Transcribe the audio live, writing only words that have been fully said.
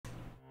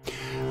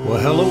Well,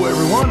 hello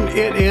everyone.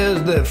 It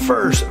is the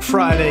first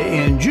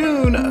Friday in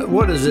June.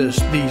 What is this?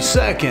 The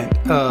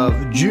 2nd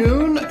of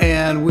June,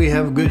 and we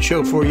have a good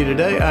show for you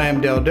today. I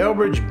am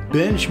Delbridge,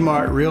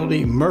 Benchmark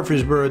Realty,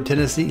 Murfreesboro,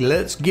 Tennessee.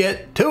 Let's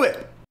get to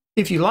it.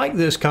 If you like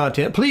this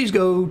content, please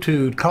go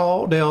to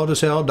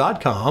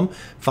CallDelToSell.com,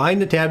 find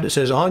the tab that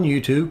says on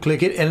YouTube,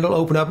 click it, and it'll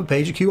open up a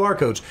page of QR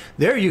codes.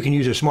 There you can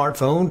use a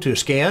smartphone to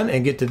scan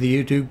and get to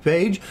the YouTube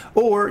page,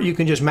 or you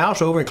can just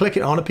mouse over and click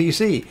it on a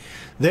PC.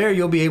 There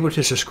you'll be able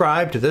to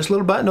subscribe to this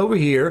little button over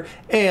here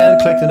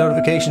and click the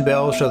notification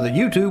bell so that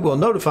YouTube will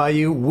notify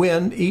you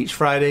when each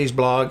Friday's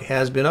blog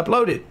has been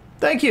uploaded.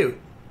 Thank you.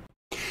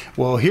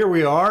 Well, here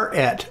we are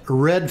at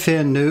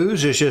Redfin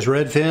News. It's just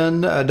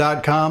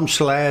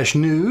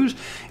redfin.com/news,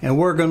 and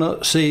we're going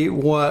to see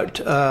what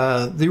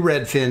the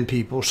Redfin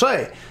people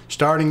say.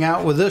 Starting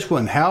out with this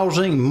one,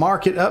 housing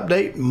market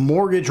update.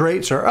 Mortgage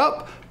rates are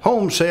up,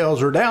 home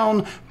sales are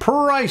down,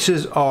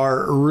 prices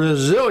are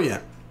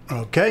resilient.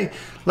 Okay,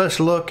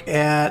 let's look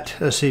at,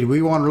 let's see,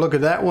 we want to look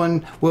at that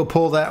one. We'll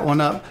pull that one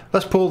up.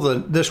 Let's pull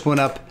this one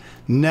up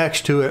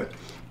next to it.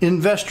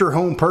 Investor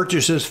home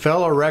purchases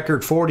fell a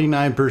record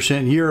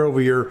 49% year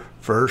over year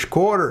first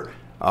quarter.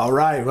 All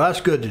right, well,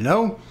 that's good to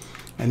know.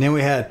 And then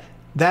we had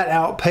that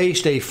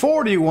outpaced a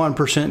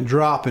 41%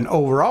 drop in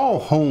overall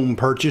home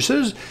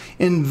purchases.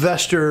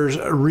 Investors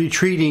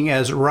retreating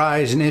as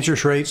rise in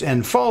interest rates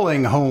and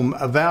falling home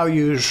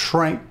values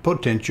shrank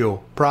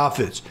potential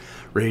profits.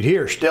 Right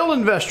here, still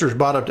investors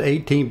bought up to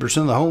 18%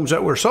 of the homes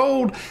that were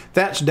sold.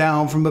 That's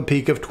down from a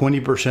peak of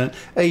 20%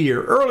 a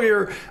year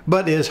earlier,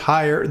 but is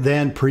higher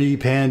than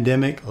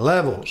pre-pandemic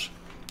levels.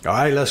 All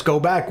right, let's go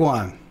back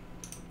one.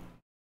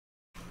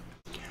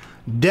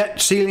 Debt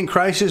ceiling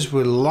crisis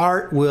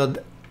will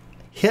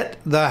hit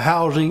the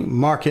housing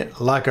market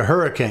like a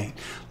hurricane.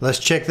 Let's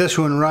check this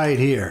one right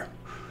here.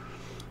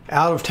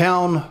 Out of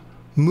town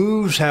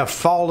moves have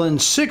fallen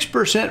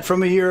 6%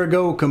 from a year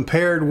ago,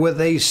 compared with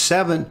a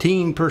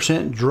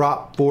 17%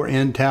 drop for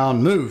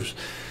in-town moves.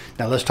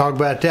 Now let's talk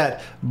about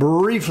that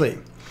briefly.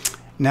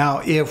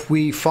 Now, if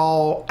we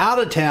fall out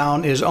of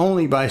town is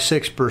only by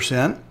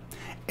 6%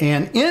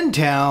 and in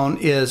town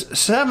is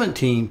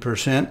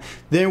 17%,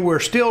 then we're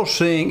still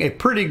seeing a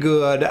pretty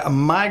good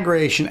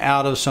migration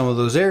out of some of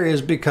those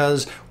areas,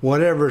 because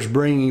whatever's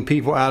bringing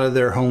people out of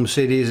their home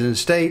cities and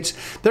states,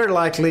 they're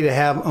likely to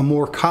have a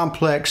more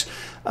complex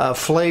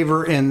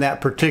flavor in that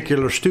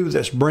particular stew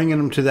that's bringing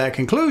them to that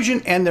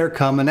conclusion, and they're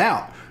coming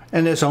out.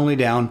 And it's only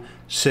down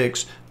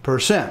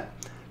 6%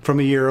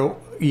 from a year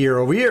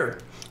over year.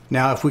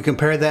 Now, if we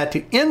compare that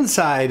to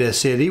inside a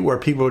city, where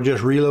people are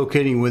just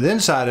relocating within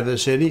inside of a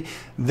city,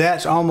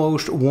 that's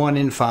almost 1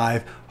 in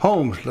 5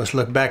 homes. Let's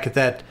look back at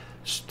that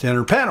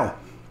center panel.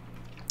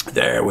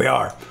 There we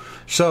are.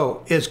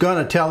 So it's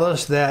going to tell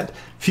us that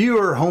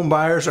fewer home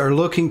buyers are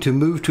looking to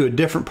move to a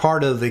different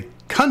part of the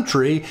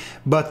country,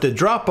 but the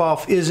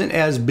drop-off isn't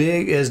as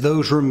big as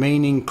those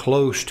remaining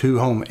close to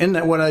home. Isn't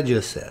that what I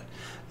just said?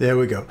 There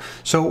we go.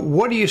 So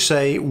what do you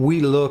say we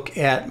look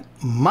at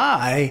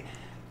my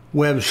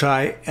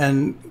website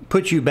and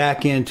put you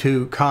back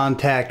into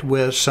contact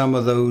with some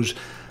of those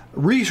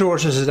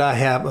resources that I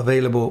have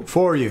available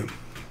for you?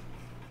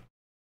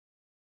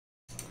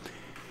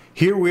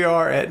 Here we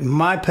are at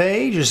my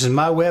page. This is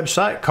my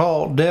website,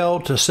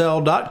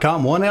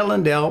 CallDelToSell.com. 1 L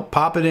in Del.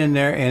 Pop it in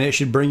there and it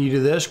should bring you to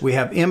this. We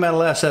have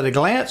MLS at a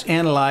glance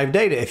and live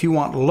data. If you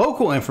want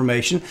local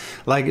information,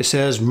 like it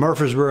says,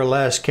 Murfreesboro,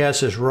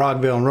 Lascassas,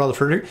 Rockville, and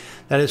Rutherford,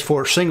 that is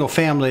for single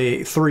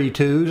family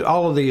 3-2s.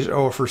 All of these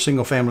are for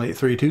single family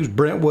 3-2s.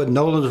 Brentwood,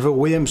 Nolensville,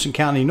 Williamson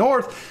County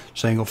North,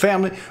 single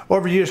family.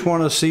 Or if you just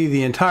want to see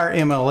the entire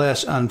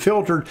MLS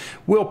unfiltered,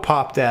 we'll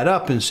pop that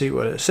up and see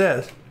what it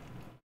says.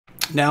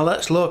 Now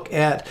let's look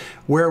at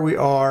where we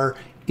are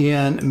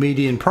in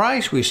median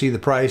price. We see the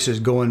price is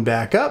going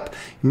back up.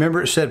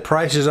 Remember, it said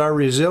prices are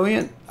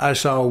resilient. I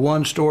saw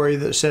one story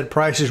that said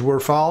prices were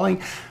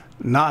falling.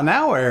 Not in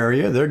our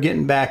area. They're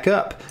getting back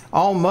up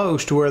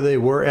almost to where they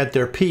were at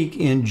their peak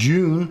in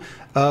June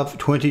of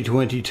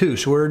 2022.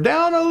 So we're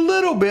down a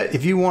little bit.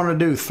 If you want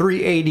to do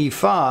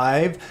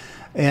 385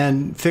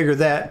 and figure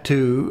that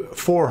to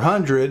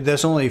 400,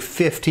 that's only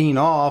 15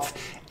 off.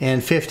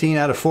 And 15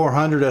 out of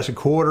 400, that's a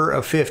quarter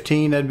of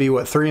 15. That'd be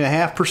what,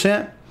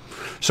 3.5%?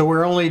 So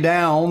we're only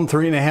down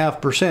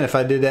 3.5% if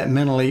I did that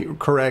mentally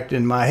correct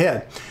in my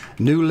head.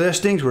 New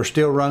listings, we're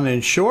still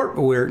running short,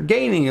 but we're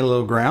gaining a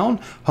little ground.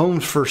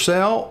 Homes for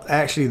sale,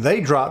 actually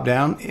they dropped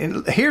down.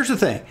 And here's the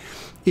thing.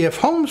 If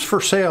homes for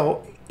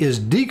sale is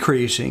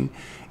decreasing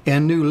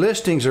and new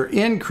listings are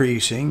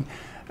increasing,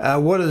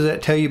 what does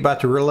that tell you about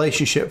the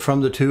relationship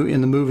from the two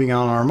in the moving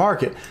on our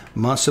market?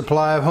 Month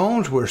supply of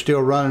homes, we're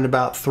still running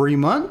about 3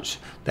 months.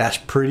 That's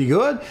pretty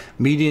good.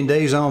 Median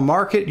days on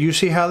market, you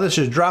see how this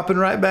is dropping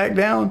right back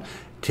down?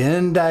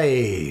 10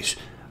 days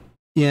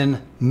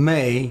in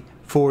May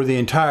for the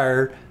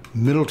entire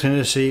Middle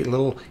Tennessee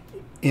little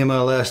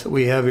MLS that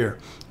we have here.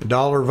 The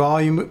dollar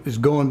volume is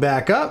going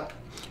back up.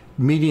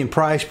 median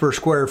price per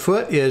square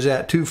foot is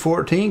at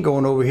 $214,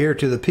 going over here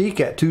to the peak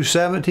at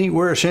 $217.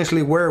 We're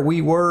essentially where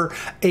we were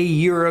a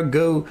year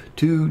ago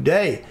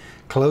today.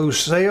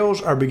 Closed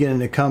sales are beginning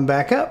to come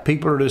back up.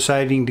 People are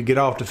deciding to get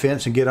off the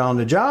fence and get on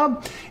the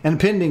job, and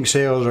pending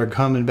sales are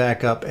coming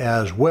back up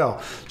as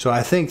well. So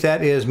I think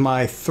that is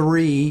my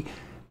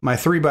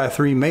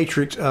 3x3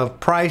 matrix of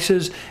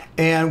prices.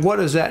 And what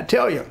does that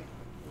tell you?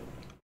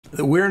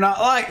 That we're not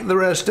like the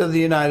rest of the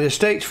United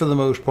States for the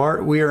most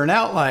part. We are an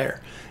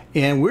outlier,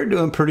 and we're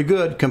doing pretty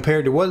good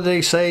compared to, what do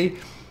they say,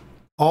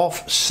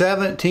 off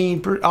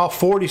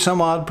 40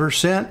 some odd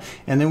percent,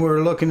 and then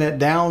we're looking at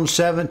down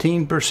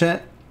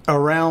 17%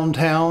 around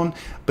town,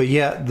 but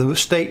yet the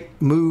state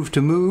move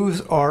to moves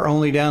are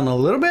only down a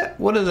little bit.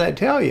 What does that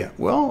tell you?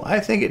 Well,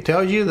 I think it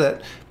tells you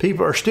that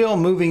people are still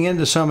moving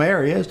into some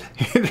areas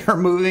and they're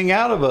moving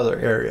out of other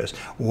areas.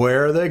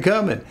 Where are they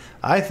coming?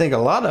 I think a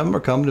lot of them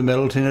are coming to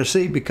Middle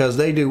Tennessee because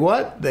they do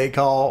what? They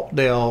call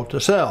Del to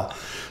sell.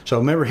 So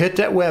remember, hit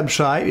that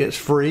website. It's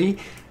free.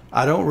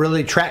 I don't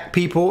really track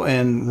people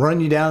and run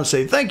you down and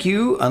say thank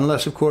you,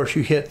 unless of course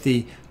you hit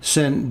the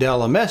send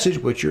Del a message,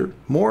 which you're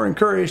more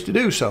encouraged to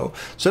do so.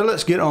 So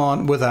let's get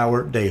on with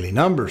our daily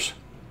numbers.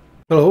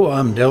 Hello,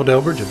 I'm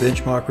Delbridge of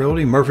Benchmark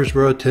Realty,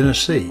 Murfreesboro,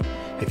 Tennessee.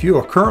 If you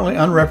are currently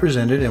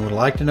unrepresented and would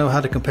like to know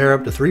how to compare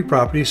up to 3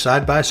 properties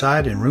side by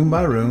side and room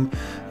by room,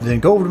 then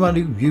go over to my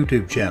new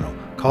YouTube channel,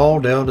 Call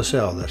Del to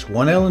Sell. That's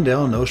one L and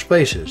Del, no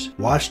spaces.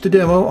 Watch the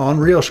demo on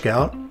Real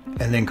Scout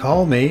and then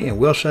call me and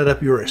we'll set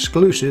up your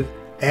exclusive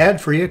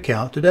ad-free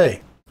account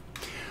today.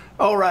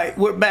 All right,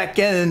 we're back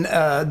in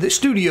the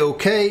Studio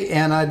K,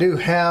 and I do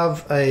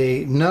have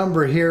a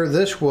number here.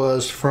 This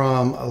was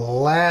from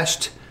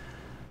last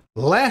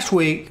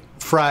week,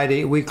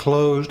 Friday. We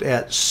closed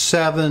at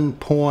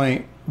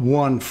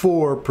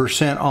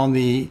 7.14% on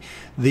the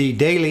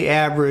daily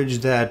average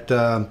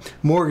that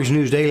Mortgage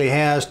News Daily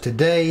has.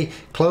 Today,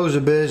 close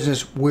of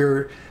business,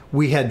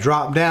 we had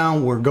dropped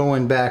down. We're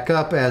going back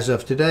up as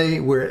of today.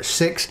 We're at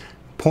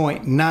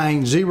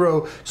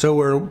 6.90, so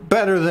we're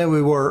better than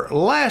we were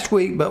last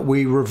week, but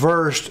we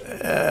reversed.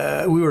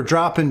 We were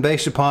dropping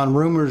based upon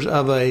rumors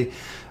of that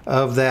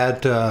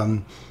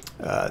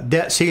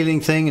debt ceiling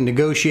thing and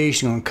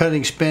negotiation on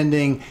cutting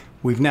spending.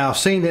 We've now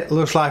seen it.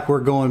 Looks like we're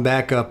going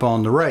back up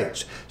on the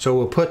rates. So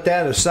we'll put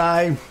that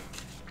aside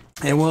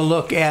and we'll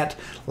look at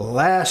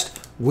last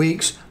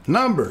week's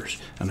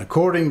numbers. And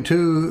according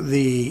to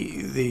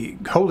the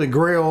holy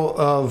grail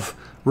of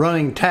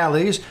running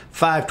tallies,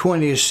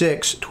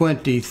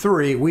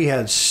 526.23, we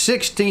had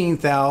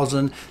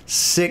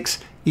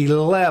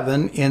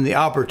 16,611 in the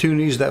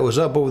opportunities. That was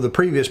up over the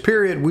previous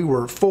period. We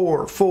were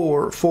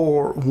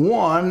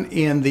 4,441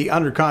 in the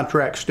under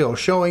contract still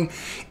showing,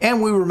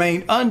 and we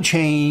remained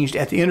unchanged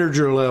at the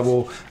integer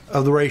level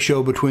of the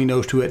ratio between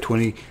those two at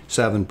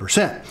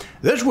 27%.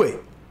 This week,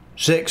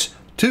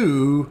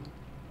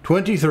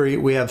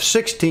 6/2/23, we have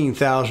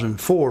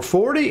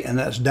 16,440, and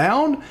that's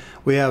down.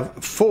 We have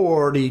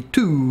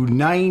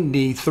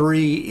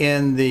 4293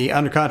 in the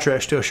under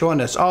contract still showing.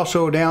 That's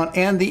also down,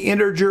 and the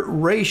integer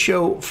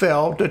ratio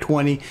fell to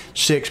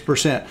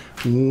 26%,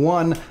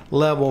 one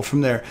level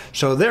from there.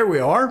 So there we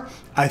are.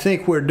 I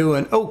think we're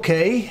doing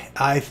okay.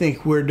 I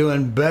think we're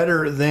doing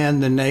better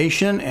than the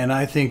nation, and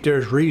I think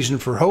there's reason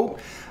for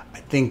hope. I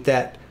think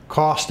that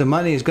cost of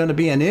money is going to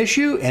be an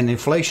issue, and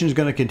inflation is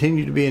going to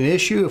continue to be an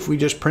issue if we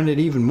just printed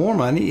even more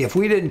money. If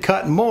we didn't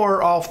cut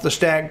more off the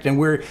stack than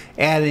we're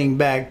adding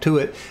back to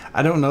it,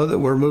 I don't know that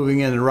we're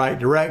moving in the right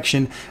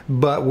direction,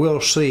 but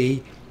we'll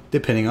see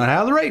depending on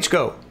how the rates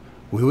go.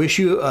 We wish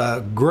you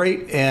a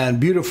great and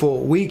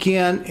beautiful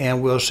weekend,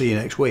 and we'll see you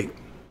next week.